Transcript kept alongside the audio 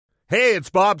Hey, it's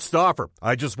Bob Stauffer.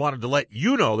 I just wanted to let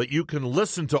you know that you can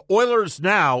listen to Oilers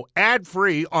Now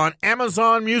ad-free on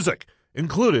Amazon Music,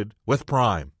 included with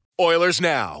Prime. Oilers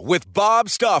Now with Bob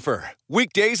Stauffer.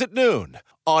 Weekdays at noon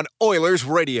on Oilers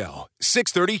Radio,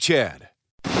 630 CHED.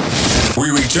 We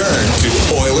return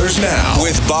to Oilers Now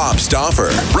with Bob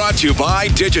Stauffer. Brought to you by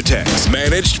Digitex.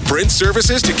 Managed print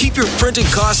services to keep your printing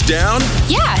costs down?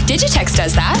 Yeah, Digitex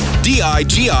does that.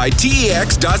 Digitex.ca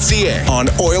on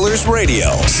Oilers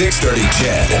Radio, 630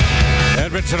 CHED.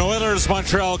 Edmonton Oilers,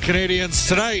 Montreal Canadiens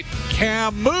tonight.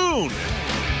 Cam Moon,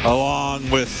 along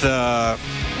with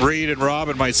Reed and Rob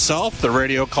and myself, the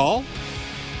radio call.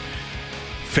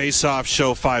 Face-off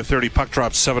show 5:30, puck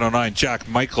drop 7:09. Jack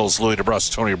Michaels, Louis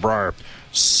DeBrusk, Tony Breyer,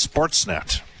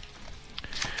 Sportsnet.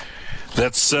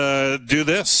 Let's do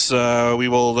this. We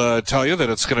will tell you that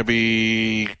it's going to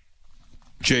be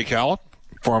Jake Allen,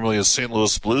 formerly of St.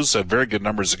 Louis Blues, had very good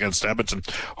numbers against Edmonton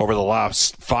over the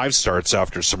last 5 starts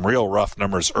after some real rough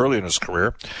numbers early in his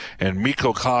career. And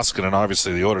Mikko Koskinen,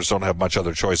 obviously the Oilers don't have much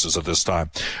other choices at this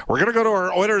time. We're going to go to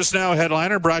our Oilers Now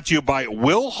headliner, brought to you by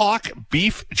Wilhauk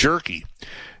Beef Jerky.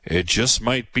 It just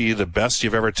might be the best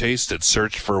you've ever tasted.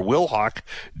 Search for Wilhauk,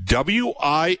 Wilhauk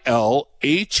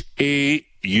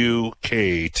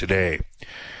today.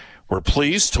 We're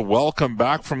pleased to welcome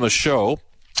back from the show,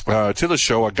 a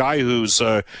guy who's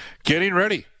getting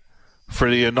ready for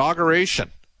the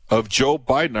inauguration of Joe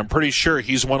Biden. I'm pretty sure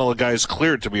he's one of the guys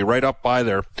cleared to be right up by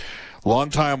there.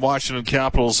 Longtime Washington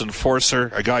Capitals enforcer,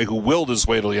 a guy who willed his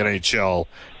way to the NHL,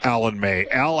 Alan May.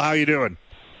 Al, how you doing?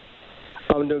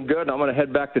 I'm doing good. I'm going to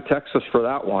head back to Texas for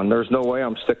that one. There's no way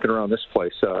I'm sticking around this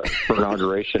place for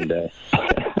Inauguration Day.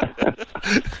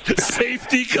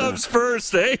 Safety comes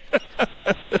first, eh?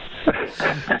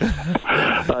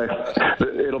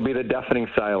 It'll be the deafening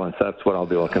silence. That's what I'll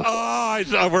be looking for.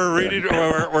 Oh,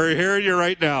 we're hearing you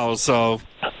right now, so...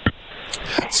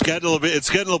 It's getting to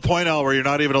the point, Al, where you're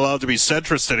not even allowed to be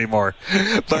centrist anymore.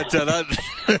 But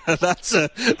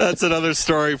that's another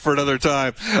story for another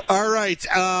time. All right.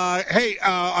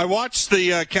 I watched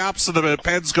the Caps and the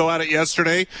Pens go at it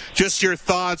yesterday. Just your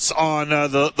thoughts on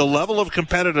the level of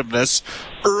competitiveness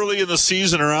early in the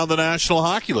season around the National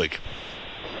Hockey League.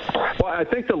 Well, I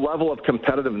think the level of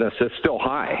competitiveness is still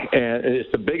high, and it's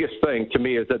the biggest thing to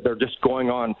me is that they're just going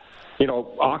on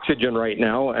oxygen right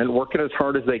now and working as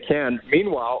hard as they can.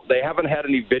 Meanwhile, they haven't had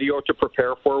any video to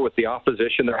prepare for with the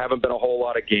opposition. There haven't been a whole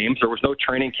lot of games. There was no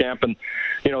training camp. And,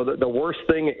 the worst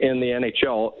thing in the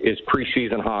NHL is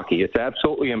preseason hockey. It's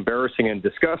absolutely embarrassing and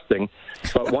disgusting.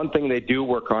 But one thing they do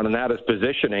work on, and that is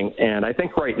positioning. And I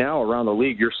think right now around the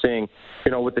league, you're seeing,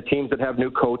 with the teams that have new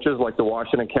coaches like the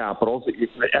Washington Capitals,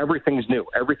 everything's new.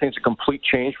 Everything's a complete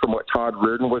change from what Todd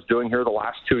Reirden was doing here the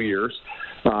last 2 years.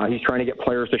 He's trying to get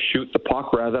players to shoot the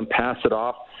puck rather than pass it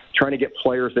off, trying to get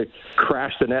players to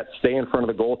crash the net, stay in front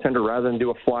of the goaltender rather than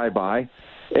do a flyby,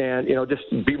 and, just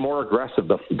be more aggressive,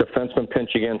 the defenseman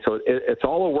pinching in. So it's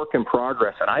all a work in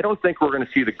progress. And I don't think we're going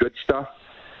to see the good stuff,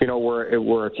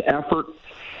 where it's effort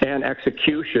and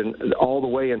execution all the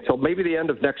way until maybe the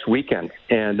end of next weekend.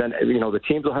 And then, the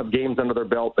teams will have games under their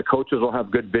belt. The coaches will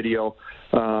have good video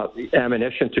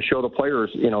ammunition to show the players,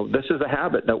 this is a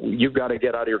habit that you've got to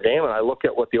get out of your game. And I look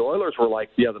at what the Oilers were like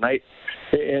the other night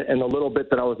and the little bit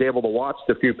that I was able to watch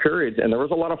the few periods, and there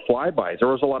was a lot of flybys. There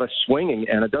was a lot of swinging,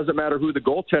 and it doesn't matter who the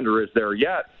goaltender is there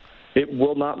yet. It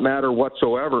will not matter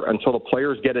whatsoever until the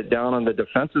players get it down on the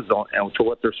defensive zone and to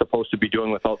what they're supposed to be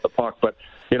doing without the puck. But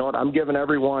you know what? I'm giving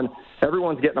everyone's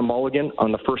getting a mulligan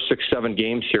on the first 6-7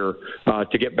 games here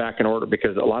to get back in order,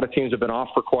 because a lot of teams have been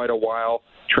off for quite a while.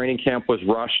 Training camp was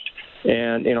rushed.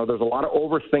 And, there's a lot of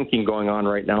overthinking going on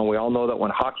right now. We all know that when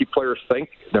hockey players think,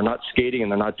 they're not skating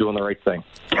and they're not doing the right thing.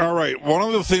 All right. One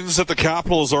of the things that the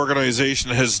Capitals organization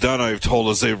has done, I've told,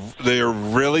 is they are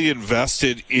really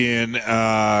invested in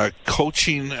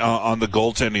coaching on the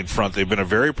goaltending front. They've been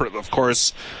of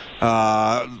course,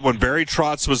 when Barry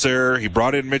Trotz was there, he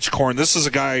brought in Mitch Korn. This is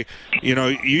a guy, you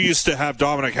used to have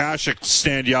Dominic Hasek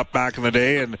stand you up back in the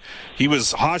day, and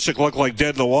Hasek looked like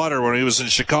dead in the water when he was in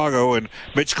Chicago, and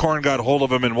Mitch Korn got hold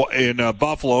of him in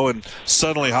Buffalo, and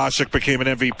suddenly Hasek became an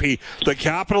MVP. The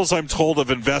Capitals, I'm told,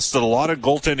 have invested a lot in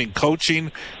goaltending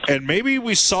coaching, and maybe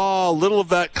we saw a little of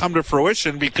that come to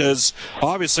fruition because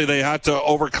obviously they had to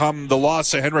overcome the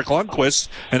loss of Henrik Lundqvist,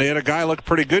 and they had a guy look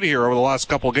pretty good here over the last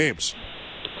couple of games.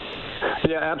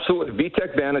 Yeah, absolutely.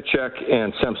 Vitek Vanacek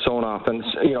and Samsonov. And,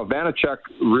 Vanacek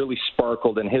really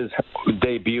sparkled in his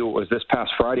debut. Was this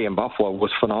past Friday in Buffalo.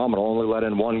 Was phenomenal. Only let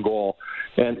in one goal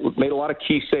and made a lot of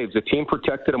key saves. The team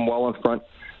protected him well in front.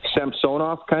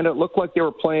 Samsonov kind of looked like they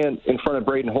were playing in front of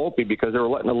Braden Holtby because they were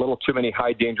letting a little too many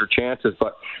high-danger chances,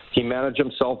 but he managed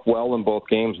himself well in both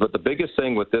games. But the biggest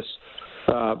thing with this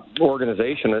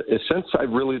organization is since I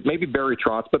really, maybe Barry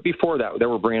Trotz, but before that, they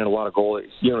were bringing in a lot of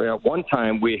goalies. You know, at one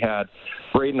time we had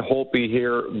Braden Holtby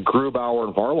here, Grubauer,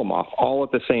 and Varlamov all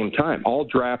at the same time, all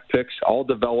draft picks, all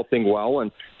developing well,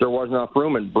 and there wasn't enough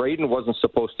room, and Braden wasn't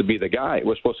supposed to be the guy. It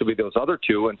was supposed to be those other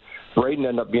two, and Braden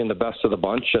ended up being the best of the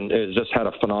bunch and has just had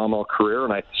a phenomenal career,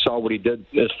 and I saw what he did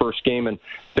his first game in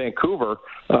Vancouver.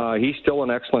 He's still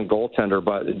an excellent goaltender,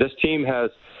 but this team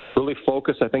has really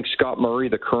focused. I think Scott Murray,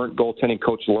 the current goaltending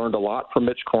coach, learned a lot from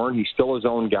Mitch Korn. He's still his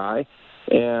own guy.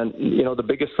 And, you know, the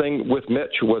biggest thing with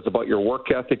Mitch was about your work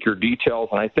ethic, your details.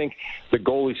 And I think the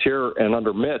goalies here and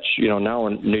under Mitch, you know, now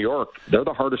in New York, they're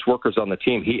the hardest workers on the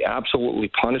team. He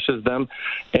absolutely punishes them.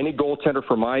 Any goaltender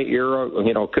from my era,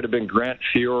 you know, could have been Grant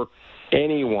Fuhr,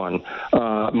 anyone,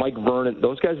 Mike Vernon,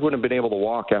 those guys wouldn't have been able to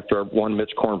walk after one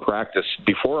Mitch Korn practice,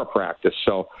 before a practice.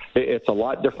 So it's a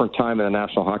lot different time in the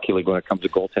National Hockey League when it comes to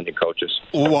goaltending coaches.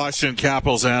 Washington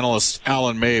Capitals analyst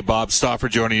Alan May, Bob Stauffer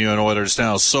joining you on Oilers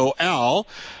Now. So, Al,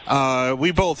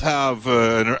 we both have,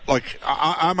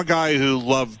 I'm a guy who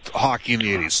loved hockey in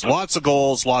the 80s. Lots of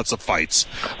goals, lots of fights.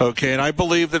 Okay, and I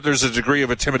believe that there's a degree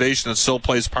of intimidation that still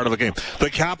plays part of the game. The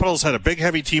Capitals had a big,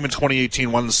 heavy team in 2018,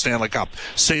 won the Stanley Cup.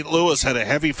 St. Louis had a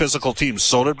heavy physical team.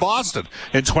 So did Boston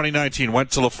in 2019, went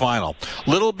to the final.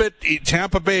 Little bit,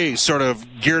 Tampa Bay sort of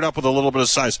geared up with a little bit of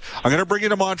size. I'm going to bring you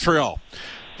to Montreal.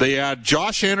 They had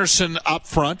Josh Anderson up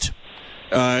front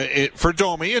for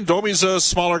Domi, and Domi's a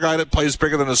smaller guy that plays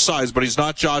bigger than his size, but he's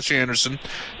not Josh Anderson.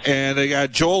 And they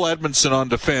got Joel Edmondson on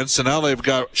defense, and now they've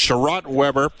got Sherratt,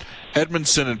 Weber,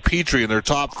 Edmondson, and Petrie in their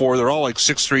top four. They're all like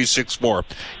 6'3", 6'4".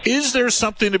 Is there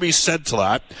something to be said to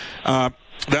that?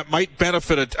 That might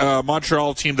benefit a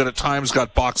Montreal team that at times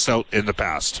got boxed out in the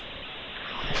past?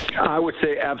 I would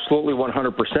say absolutely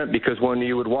 100%, because when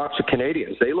you would watch the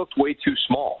Canadians, they looked way too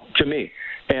small to me.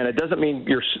 And it doesn't mean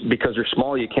because you're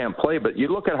small you can't play, but you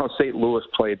look at how St. Louis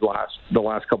played the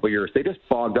last couple of years. They just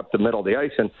bogged up the middle of the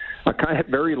ice, and a kind of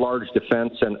very large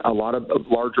defense and a lot of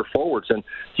larger forwards, and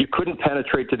you couldn't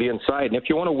penetrate to the inside. And if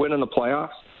you want to win in the playoffs,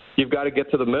 you've got to get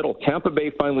to the middle. Tampa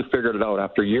Bay finally figured it out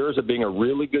after years of being a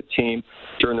really good team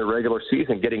during the regular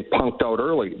season, getting punked out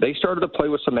early. They started to play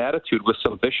with some attitude, with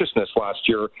some viciousness last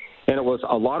year, and it was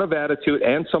a lot of attitude,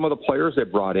 and some of the players they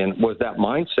brought in was that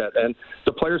mindset. And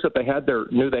the players that they had there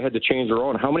knew they had to change their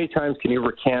own. How many times can you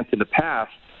recant in the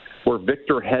past where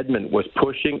Victor Hedman was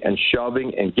pushing and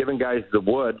shoving and giving guys the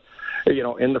wood, you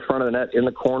know, in the front of the net, in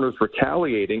the corners,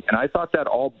 retaliating? And I thought that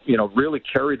all, you know, really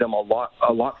carried them a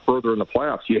lot further in the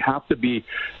playoffs. You have to be,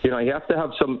 you know, you have to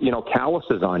have some, you know,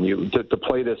 calluses on you to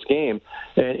play this game.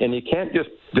 And you can't just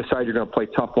decide you're going to play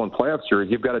tough one playoff series.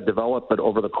 You've got to develop it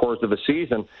over the course of a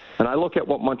season. And I look at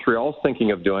what Montreal's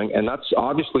thinking of doing, and that's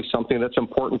obviously something that's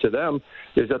important to them,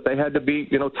 is that they had to be,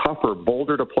 you know, tougher,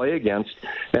 bolder to play against.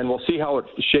 And we'll see how it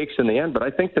shakes in the end. But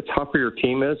I think the tougher your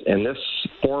team is in this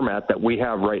format that we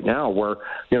have right now, where,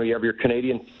 you know, you have your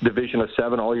Canadian division of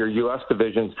 7, all your U.S.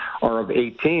 divisions are of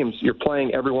 8 teams, you're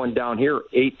playing everyone down here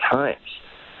 8 times.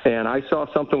 And I saw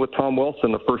something with Tom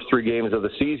Wilson the first 3 games of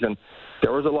the season.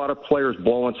 There was a lot of players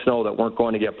blowing snow that weren't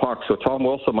going to get pucks. So Tom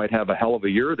Wilson might have a hell of a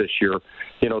year this year.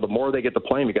 You know, the more they get to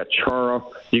play him, you got Chara,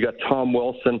 you got Tom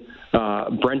Wilson,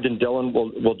 Brendan Dillon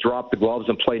will drop the gloves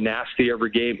and play nasty every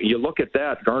game. You look at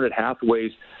that, Garnet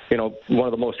Hathaway's, you know, one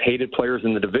of the most hated players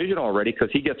in the division already because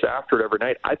he gets after it every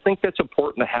night. I think that's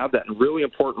important to have that, and really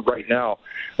important right now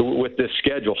with this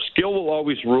schedule. Skill will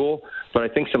always rule, but I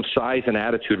think some size and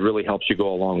attitude really helps you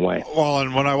go a long way. Well,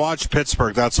 and when I watch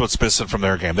Pittsburgh, that's what's missing from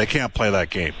their game. They can't play that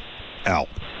game. Al.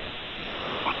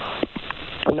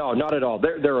 No, not at all.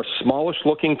 They're a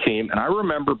smallish-looking team, and I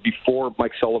remember before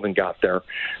Mike Sullivan got there,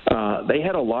 they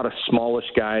had a lot of smallish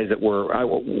guys that I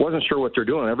wasn't sure what they're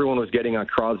doing. Everyone was getting on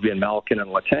Crosby and Malkin and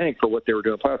Letang for what they were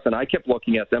doing in the playoffs, and I kept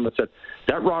looking at them and said,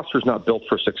 that roster's not built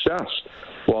for success.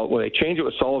 Well, when they changed it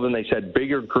with Sullivan, they said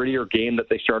bigger, grittier game that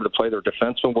they started to play. Their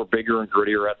defensemen were bigger and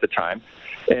grittier at the time,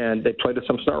 and they played to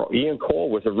some snarl. Ian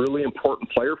Cole was a really important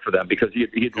player for them because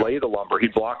he'd lay the lumber,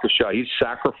 he'd block a shot, he'd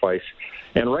sacrifice.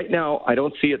 And right now, I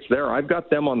don't see it's there. I've got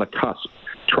them on the cusp,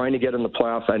 trying to get in the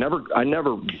playoffs. I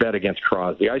never bet against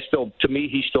Crosby. To me,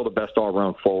 he's still the best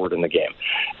all-around forward in the game.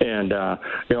 And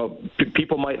you know,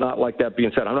 people might not like that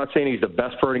being said. I'm not saying he's the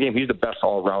best forward in the game. He's the best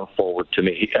all-around forward to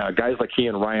me. Guys like he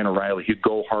and Ryan O'Reilly, who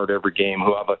go hard every game,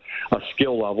 who have a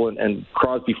skill level, and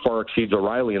Crosby far exceeds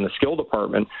O'Reilly in the skill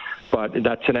department. But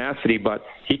that tenacity, but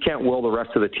he can't will the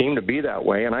rest of the team to be that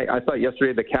way. And I thought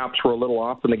yesterday the Caps were a little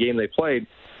off in the game they played.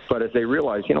 But as they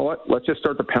realize, you know what, let's just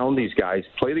start to pound these guys,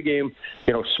 play the game,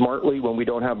 smartly when we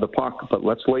don't have the puck, but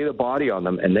let's lay the body on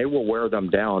them, and they will wear them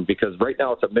down, because right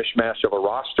now it's a mishmash of a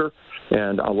roster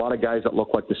and a lot of guys that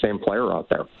look like the same player out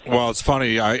there. Well, it's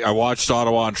funny. I watched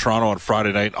Ottawa and Toronto on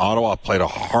Friday night. Ottawa played a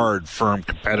hard, firm,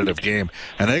 competitive game,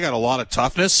 and they got a lot of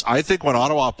toughness. I think when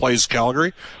Ottawa plays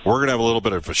Calgary, we're going to have a little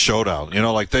bit of a showdown.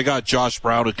 Like they got Josh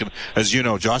Brown, who can, as you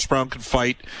know, Josh Brown can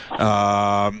fight.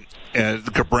 And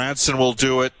Branson will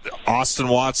do it. Austin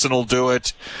Watson will do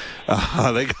it.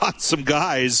 They got some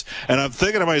guys, and I'm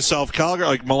thinking to myself, Calgary,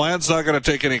 like Milan's not going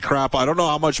to take any crap. I don't know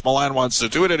how much Milan wants to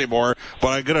do it anymore, but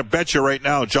I'm going to bet you right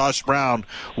now Josh Brown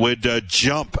would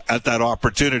jump at that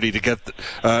opportunity to get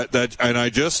that. And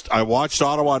I watched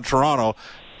Ottawa and Toronto.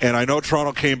 And I know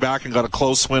Toronto came back and got a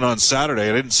close win on Saturday.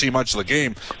 I didn't see much of the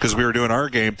game because we were doing our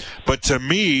game. But to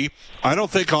me, I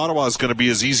don't think Ottawa is going to be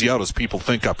as easy out as people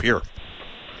think up here.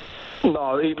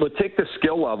 No, but take the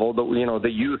skill level.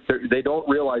 The youth, they don't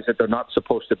realize that they're not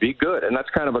supposed to be good, and that's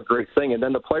kind of a great thing. And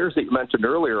then the players that you mentioned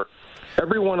earlier,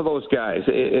 every one of those guys,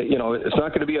 it's not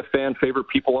going to be a fan favorite.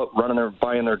 People out running there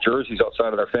buying their jerseys outside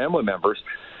of their family members,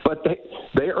 but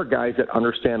they are guys that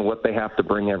understand what they have to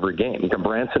bring every game.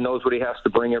 Branson knows what he has to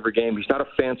bring every game. He's not a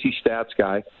fancy stats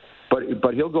guy.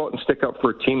 But he'll go out and stick up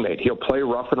for a teammate. He'll play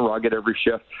rough and rugged every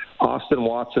shift. Austin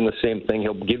Watson, the same thing.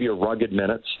 He'll give you rugged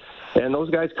minutes. And those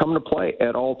guys come to play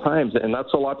at all times, and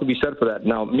that's a lot to be said for that.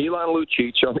 Now, Milan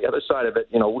Lucic, on the other side of it,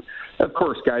 of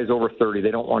course, guys over 30,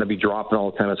 they don't want to be dropping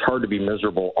all the time. It's hard to be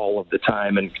miserable all of the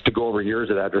time, and to go over years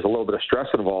of that, there's a little bit of stress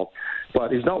involved.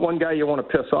 But he's not one guy you want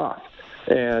to piss off.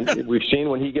 And we've seen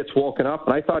when he gets woken up,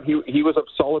 and I thought he was a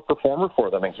solid performer for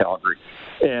them in Calgary.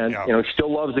 And, he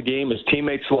still loves the game. His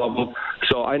teammates love him.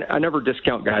 So I never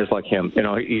discount guys like him.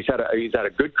 He's had a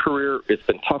good career. It's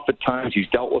been tough at times. He's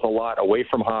dealt with a lot away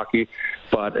from hockey.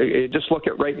 But just look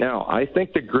at right now. I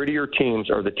think the grittier teams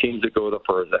are the teams that go the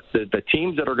furthest. The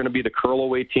teams that are going to be the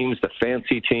curl-away teams, the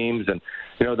fancy teams, and,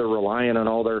 they're relying on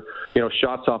all their,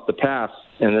 shots off the pass,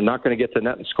 and they're not going to get to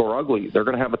net and score ugly. They're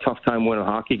going to have a tough time winning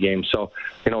hockey games. So,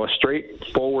 a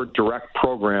straightforward, direct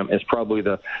program is probably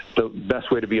the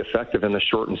best way to be effective in this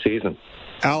shortened season.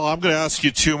 Al, I'm going to ask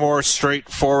you two more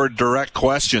straightforward, direct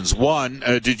questions. One,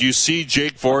 did you see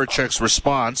Jake Voracek's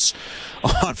response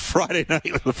on Friday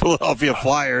night with the Philadelphia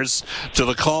Flyers to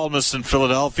the columnist in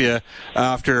Philadelphia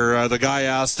after the guy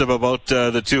asked him about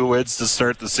the 2 wins to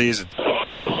start the season?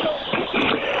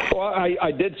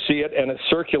 I did see it, and it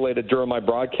circulated during my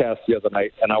broadcast the other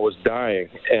night, and I was dying.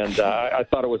 And I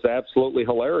thought it was absolutely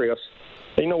hilarious.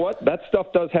 And you know what? That stuff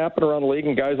does happen around the league,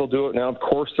 and guys will do it now. Of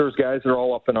course, there's guys that are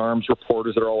all up in arms,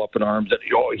 reporters that are all up in arms, that,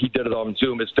 he did it on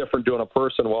Zoom. It's different doing it in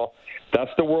person. Well,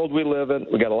 that's the world we live in.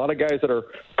 We got a lot of guys that are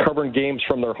covering games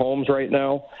from their homes right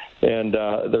now, and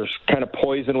there's kind of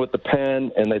poison with the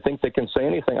pen, and they think they can say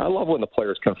anything. I love when the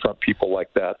players confront people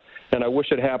like that, and I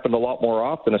wish it happened a lot more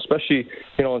often, especially,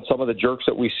 in some of the jerks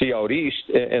that we see out east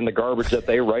and the garbage that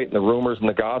they write and the rumors and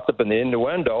the gossip and the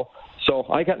innuendo. So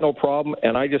I got no problem,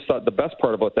 and I just thought the best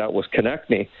part about that was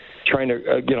Konechny trying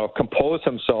to, compose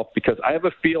himself, because I have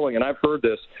a feeling, and I've heard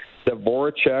this, that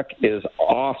Voracek is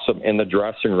awesome in the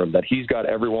dressing room, that he's got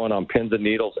everyone on pins and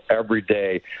needles every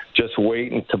day just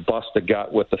waiting to bust a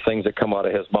gut with the things that come out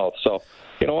of his mouth. So,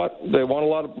 you know what? They want a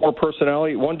lot more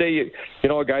personality. One day,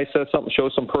 a guy says something,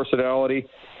 shows some personality,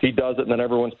 he does it, and then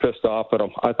everyone's pissed off at him.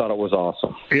 I thought it was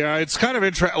awesome. Yeah, it's kind of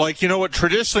interesting. Like, what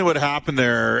traditionally would happen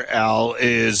there, Al,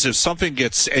 is if something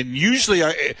gets, and usually,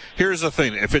 here's the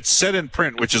thing, if it's said in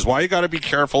print, which is why you got to be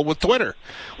careful with Twitter,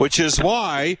 which is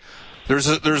why there's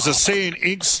a saying,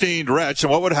 ink-stained wretch,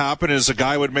 and what would happen is a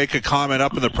guy would make a comment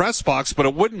up in the press box, but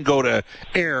it wouldn't go to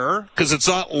air because it's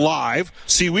not live.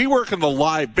 See, we work in the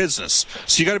live business,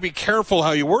 so you got to be careful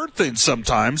how you word things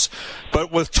sometimes.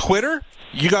 But with Twitter,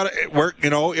 you got to work.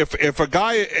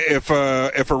 If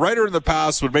a writer in the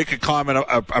past would make a comment,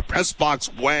 a press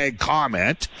box wag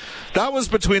comment, that was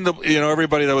between the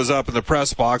everybody that was up in the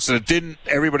press box, and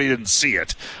everybody didn't see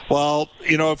it. Well,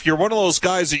 if you're one of those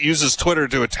guys that uses Twitter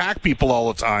to attack people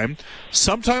all the time,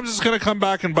 sometimes it's going to come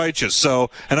back and bite you. So,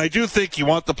 and I do think you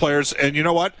want the players. And you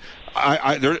know what?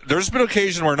 There's been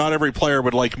occasion where not every player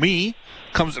would like me.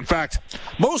 In fact,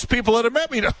 most people that have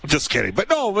met me, no, just kidding.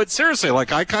 But seriously,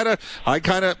 like I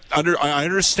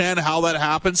understand how that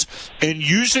happens. And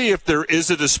usually if there is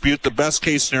a dispute, the best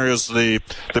case scenario is the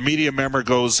media member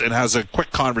goes and has a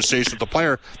quick conversation with the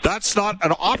player. That's not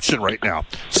an option right now.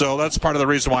 So that's part of the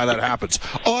reason why that happens.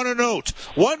 On a note,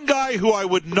 one guy who I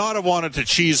would not have wanted to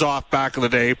cheese off back in the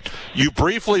day, you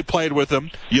briefly played with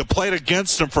him, you played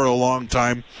against him for a long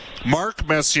time, Mark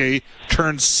Messier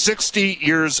turned 60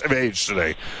 years of age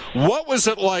today. What was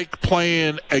it like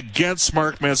playing against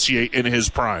Mark Messier in his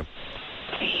prime?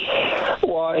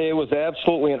 Well, it was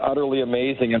absolutely and utterly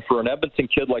amazing. And for an Edmonton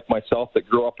kid like myself that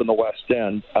grew up in the West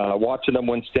End, watching them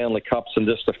win Stanley Cups and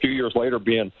just a few years later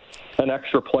being an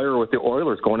extra player with the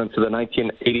Oilers going into the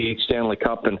 1988 Stanley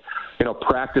Cup and,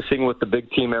 practicing with the big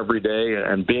team every day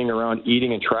and being around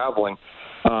eating and traveling,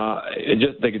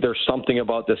 there's something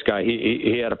about this guy.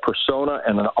 He had a persona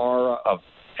and an aura of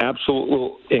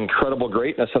absolute incredible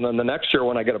greatness. And then the next year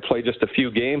when I got to play just a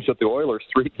few games with the Oilers,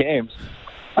 3 games,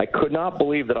 I could not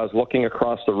believe that I was looking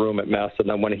across the room at Mess. And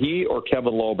then when he or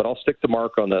Kevin Lowe, but I'll stick to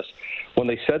Mark on this, when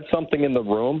they said something in the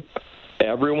room,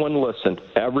 everyone listened.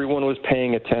 Everyone was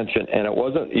paying attention. And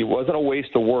he wasn't a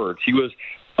waste of words. He was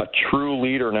a true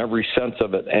leader in every sense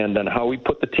of it. And then how he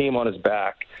put the team on his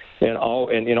back. And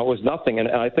it was nothing. And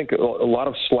I think a lot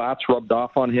of slats rubbed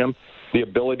off on him. The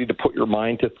ability to put your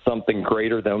mind to something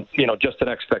greater than, just an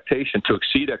expectation, to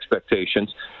exceed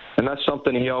expectations. And that's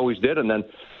something he always did. And then,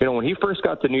 when he first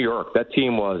got to New York, that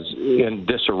team was in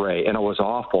disarray, and it was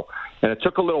awful. And it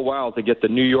took a little while to get the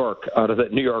New York out of the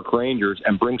New York Rangers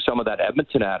and bring some of that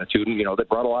Edmonton attitude. And, they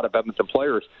brought a lot of Edmonton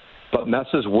players. But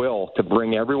Mess's will to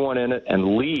bring everyone in it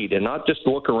and lead and not just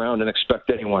look around and expect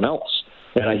anyone else.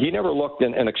 And he never looked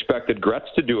and expected Gretz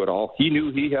to do it all. He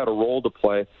knew he had a role to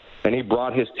play, and he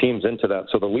brought his teams into that.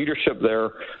 So the leadership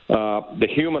there, the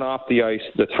human off the ice,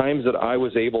 the times that I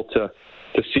was able to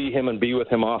see him and be with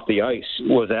him off the ice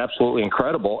was absolutely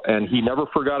incredible. And he never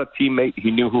forgot a teammate.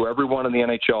 He knew who everyone in the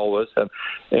NHL was,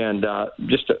 and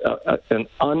just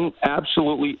an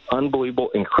absolutely unbelievable,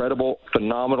 incredible,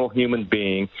 phenomenal human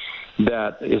being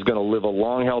that is going to live a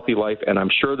long, healthy life. And I'm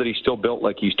sure that he's still built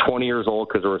like he's 20 years old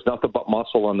because there was nothing but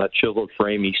muscle on that chiseled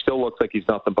frame. He still looks like he's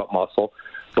nothing but muscle.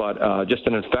 But just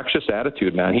an infectious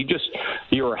attitude, man.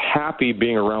 You were happy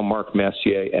being around Mark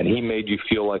Messier, and he made you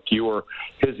feel like you were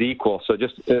his equal. So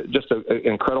just an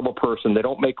incredible person. They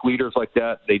don't make leaders like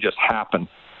that. They just happen.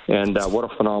 And what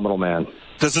a phenomenal man.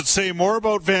 Does it say more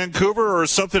about Vancouver or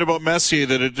something about Messier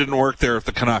that it didn't work there at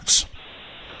the Canucks?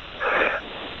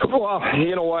 Well,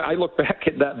 you know what? I look back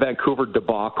at that Vancouver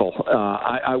debacle.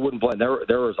 I wouldn't blame.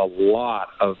 There was a lot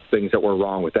of things that were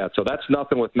wrong with that. So that's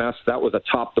nothing with Mess. That was a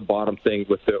top-to-bottom thing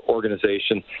with the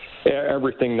organization.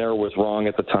 Everything there was wrong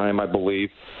at the time, I believe.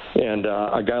 And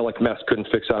a guy like Mess couldn't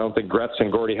fix that. I don't think Gretz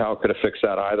and Gordie Howe could have fixed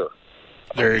that either.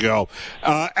 There you go.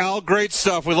 Al, great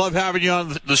stuff. We love having you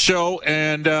on the show.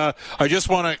 And I just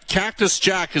want to, Cactus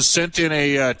Jack has sent in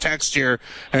a text here,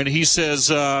 and he says,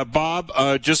 Bob,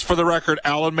 just for the record,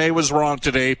 Alan May was wrong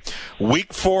today.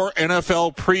 Week 4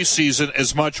 NFL preseason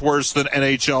is much worse than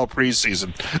NHL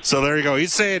preseason. So there you go.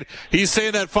 He's saying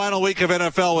that final week of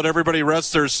NFL when everybody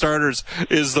rests their starters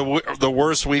is the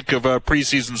worst week of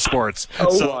preseason sports.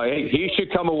 He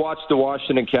should come and watch the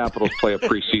Washington Capitals play a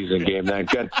preseason game.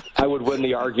 Then I would win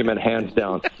the argument hands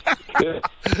down.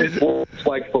 It's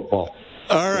like football.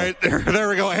 All right, there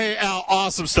we go. Hey, Al,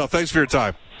 awesome stuff. Thanks for your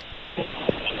time.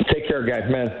 Take care, guys,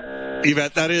 man.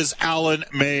 Yvette, that is Alan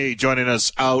May joining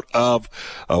us out of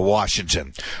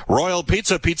Washington. Royal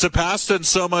Pizza, pizza pasta, and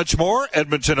so much more.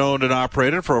 Edmonton owned and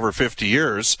operated for over 50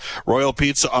 years. Royal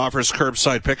Pizza offers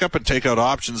curbside pickup and takeout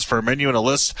options. For a menu and a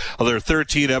list of their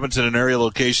 13 Edmonton and area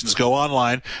locations, go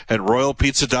online at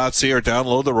royalpizza.ca or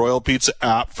download the Royal Pizza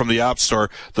app from the App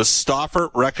Store. The Stauffer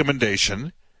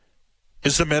recommendation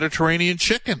is the Mediterranean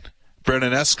chicken.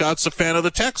 Brendan Escott's a fan of the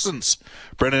Texans.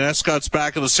 Brendan Escott's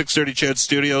back in the 630 CHED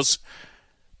studios,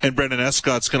 and Brendan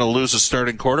Escott's going to lose a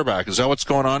starting quarterback. Is that what's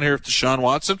going on here with Deshaun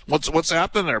Watson? What's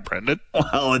happening there, Brendan?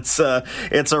 Well, it's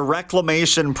a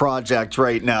reclamation project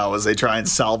right now as they try and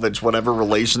salvage whatever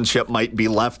relationship might be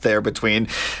left there between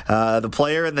the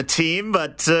player and the team.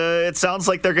 But it sounds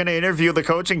like they're going to interview the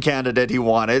coaching candidate he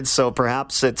wanted, so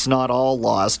perhaps it's not all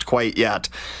lost quite yet.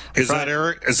 Is that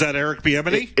Eric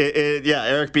Bieniemy? Yeah,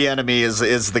 Eric Bieniemy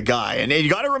is the guy. And you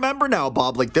got to remember now,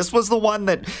 Bob, like this was the one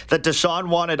that Deshaun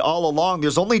wanted all along.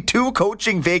 There's only 2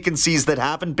 coaching vacancies that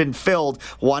haven't been filled,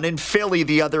 one in Philly,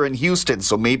 the other in Houston.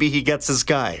 So maybe he gets his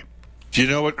guy. Do you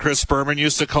know what Chris Berman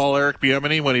used to call Eric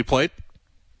Bieniemy when he played?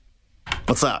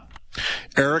 What's that?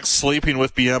 Eric sleeping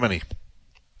with Bieniemy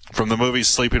from the movie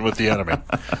Sleeping with the Enemy.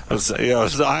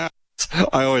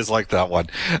 I always like that one.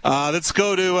 Let's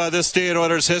go to this day in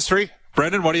Oilers history.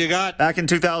 Brendan, what do you got? Back in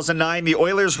 2009, the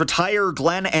Oilers retire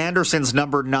Glenn Anderson's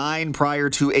number 9 prior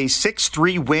to a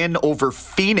 6-3 win over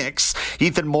Phoenix.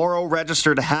 Ethan Morrow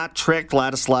registered a hat trick.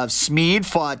 Ladislav Smid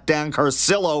fought Dan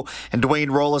Carcillo, and Dwayne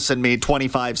Rollison made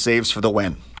 25 saves for the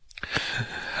win.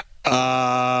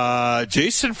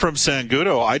 Jason from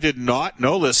Sangudo, I did not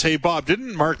know this. Hey, Bob,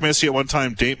 didn't Mark Messier at one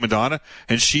time date Madonna,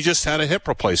 and she just had a hip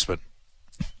replacement?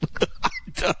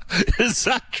 Is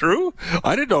that true?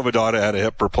 I didn't know Madonna had a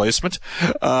hip replacement.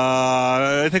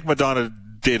 I think Madonna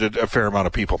dated a fair amount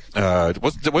of people.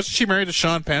 Wasn't she married to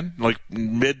Sean Penn, like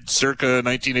mid-circa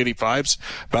 1985s,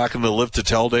 back in the Live to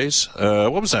Tell days?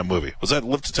 What was that movie? Was that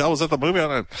Live to Tell? Was that the movie? I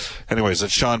don't know. Anyways, that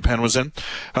Sean Penn was in.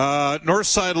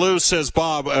 Northside Lou says,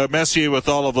 Bob, Messier with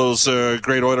all of those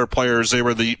great Oiler players, they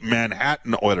were the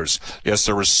Manhattan Oilers. Yes,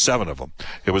 there were 7 of them.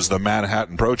 It was the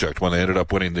Manhattan Project when they ended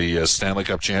up winning the Stanley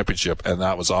Cup Championship, and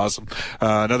that was awesome.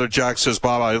 Another Jack says,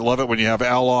 Bob, I love it when you have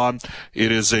Al on.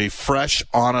 It is a fresh,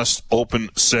 honest, open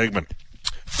segment.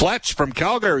 Fletch from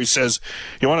Calgary says,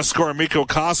 you want to score Mikko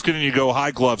Koskinen, you go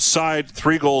high glove side.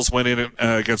 3 goals went in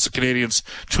against the Canadians,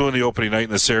 2 in the opening night in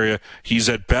this area. He's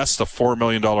at best a $4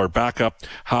 million backup.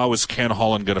 How is Ken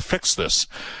Holland going to fix this?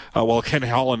 Well, Ken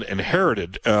Holland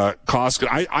inherited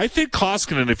Koskinen. I think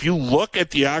Koskinen, if you look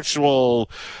at the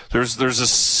actual, there's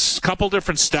a couple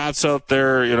different stats out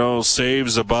there,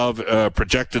 saves above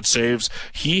projected saves.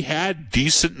 He had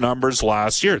decent numbers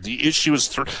last year. The issue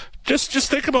is just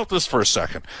think about this for a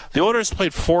second. The Oilers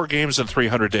played 4 games in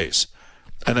 300 days.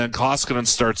 And then Koskinen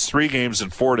starts 3 games in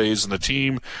 4 days, and the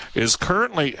team is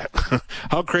currently,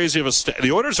 how crazy of a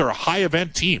the Oilers are a high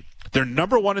event team. They're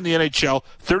number 1 in the NHL,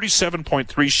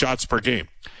 37.3 shots per game.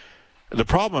 The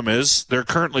problem is they're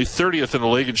currently 30th in the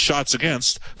league in shots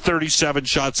against, 37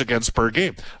 shots against per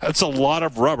game. That's a lot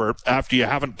of rubber after you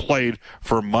haven't played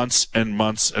for months and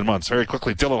months and months. Very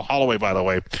quickly, Dylan Holloway, by the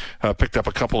way, picked up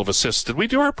a couple of assists. Did we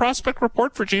do our prospect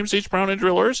report for James H. Brown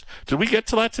injury alerts? Did we get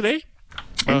to that today?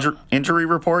 Injury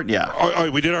report, yeah.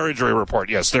 Oh, we did our injury report.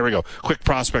 Yes, there we go. Quick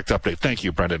prospect update. Thank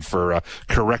you, Brendan, for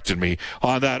correcting me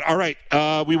on that. All right,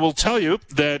 we will tell you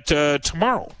that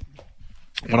tomorrow,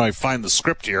 when I find the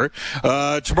script here.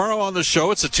 Tomorrow on the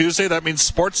show, it's a Tuesday. That means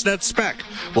Sportsnet Spec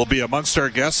will be amongst our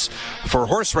guests for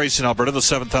Horse Racing Alberta, the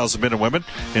 7,000 men and women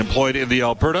employed in the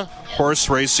Alberta horse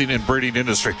racing and breeding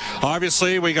industry.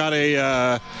 Obviously, we got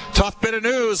a tough bit of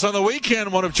news on the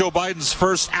weekend. One of Joe Biden's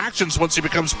first actions once he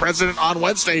becomes president on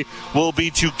Wednesday will be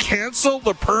to cancel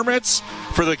the permits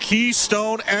for the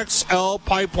Keystone XL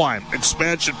pipeline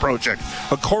expansion project,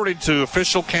 according to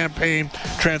official campaign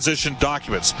transition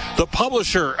documents. The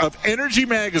publisher of Energy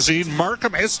Magazine,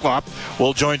 Markham Hislop,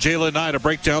 will join Jayla and I to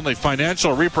break down the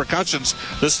financial repercussions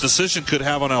this decision could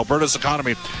have on Alberta's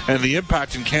economy and the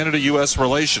impact in Canada-U.S.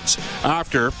 relations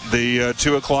after the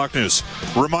 2 o'clock news.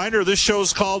 Reminder, this show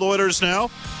is called Oilers Now,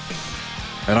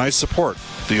 and I support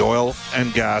the oil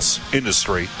and gas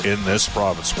industry in this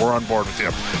province. We're on board with you.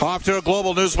 Off to a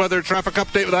global news weather traffic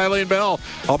update with Eileen Bell.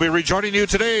 I'll be rejoining you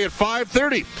today at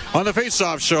 5:30 on the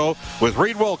Face-Off Show with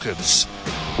Reed Wilkins,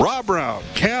 Rob Brown,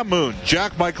 Cam Moon,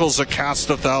 Jack Michaels, a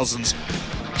cast of thousands.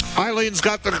 Eileen's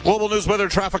got the global news weather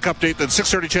traffic update, then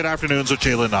 6:30 CHED Afternoons with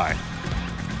Jaylen and I.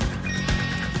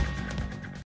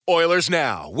 Oilers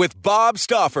Now with Bob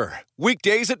Stauffer.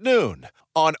 Weekdays at noon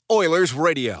on Oilers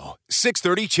Radio,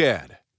 630 CHED.